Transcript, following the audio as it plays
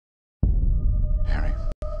Harry,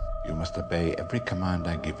 you must obey every command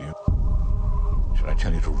I give you. Should I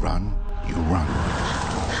tell you to run, you run.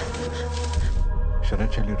 Should I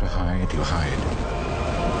tell you to hide, you hide.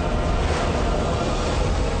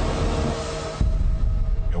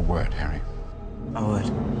 Your word, Harry. My word.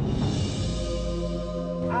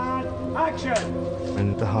 And action!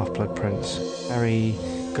 In The Half-Blood Prince, Harry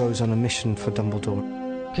goes on a mission for Dumbledore.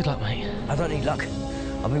 Good luck, mate. I don't need luck.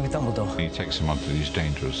 I'll be with Dumbledore. He takes him onto these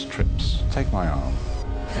dangerous trips. Take my arm.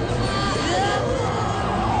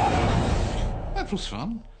 That was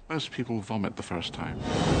fun. Most people vomit the first time.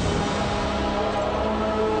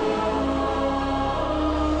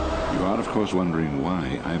 You are, of course, wondering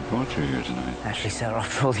why I brought you here tonight. Actually, sir,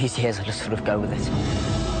 after all these years, I just sort of go with it.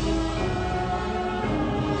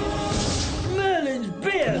 Merlin's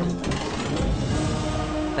beard!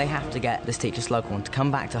 They have to get this teacher Slughorn to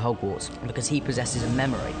come back to Hogwarts because he possesses a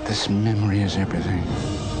memory. This memory is everything.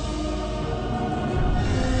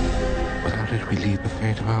 Without it, we leave the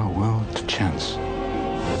fate of our world to chance.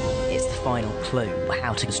 It's the final clue for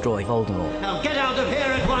how to destroy Voldemort. Now get out of here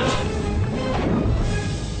at once!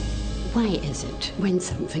 Why is it when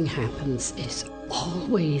something happens, it's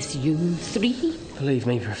always you three? Believe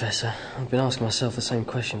me, Professor, I've been asking myself the same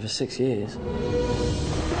question for 6 years.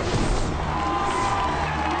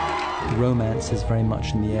 The romance is very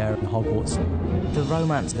much in the air in Hogwarts. The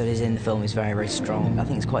romance that is in the film is very, very strong. I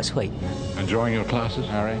think it's quite sweet. Enjoying your classes,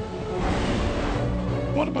 Harry?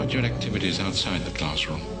 What about your activities outside the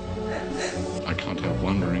classroom? I can't help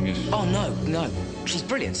wondering if... Oh, no. She's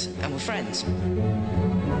brilliant, and we're friends.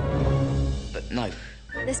 But no.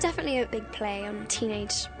 There's definitely a big play on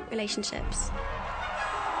teenage relationships.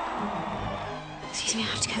 Excuse me, I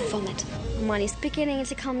have to go vomit. Hermione's beginning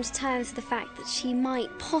to come to terms with the fact that she might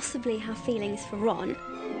possibly have feelings for Ron.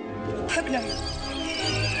 Pugno!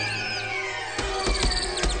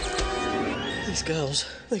 These girls,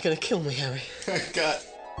 they're going to kill me, Harry. God.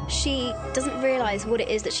 She doesn't realise what it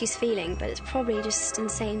is that she's feeling, but it's probably just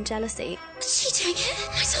insane jealousy. What's she doing here?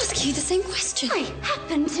 I was asking you the same question. I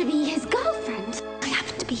happen to be his girlfriend. I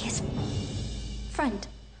happen to be his friend.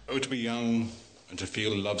 Oh, to be young and to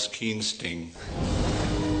feel love's keen sting.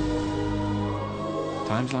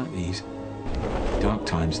 Times like these, dark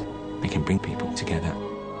times, they can bring people together.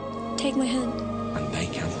 Take my hand. And they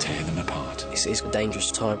can tear them apart. It's a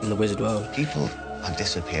dangerous time in the wizard world. People are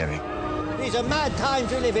disappearing. These are mad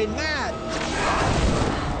times we live in, mad!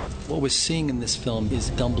 What we're seeing in this film is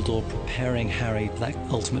Dumbledore preparing Harry for that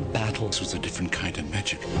ultimate battle. This was a different kind of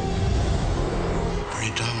magic.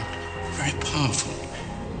 Very dark, very powerful.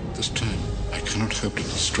 This time, I cannot hope to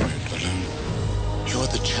destroy it alone. You're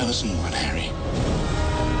the chosen one, Harry.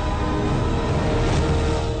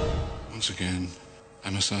 Once again, I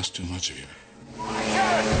must ask too much of you.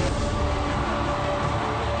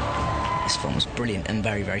 This film was brilliant and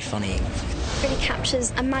very, very funny. It really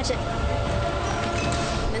captures a magic.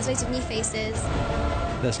 There's loads of new faces.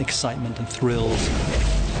 There's excitement and thrills.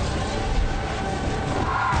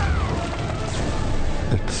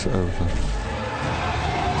 It's over.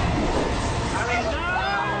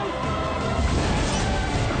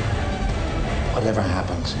 Whatever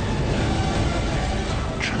happens,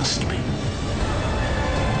 trust me.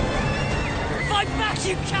 Fight back,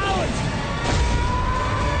 you coward!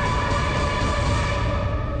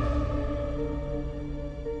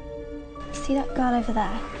 See that girl over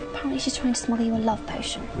there? Apparently she's trying to smuggle you a love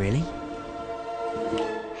potion. Really?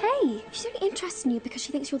 Hey, she's only interested in you because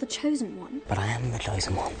she thinks you're the chosen one. But I am the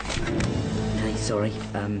chosen one. Okay, sorry.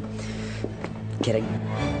 Kidding.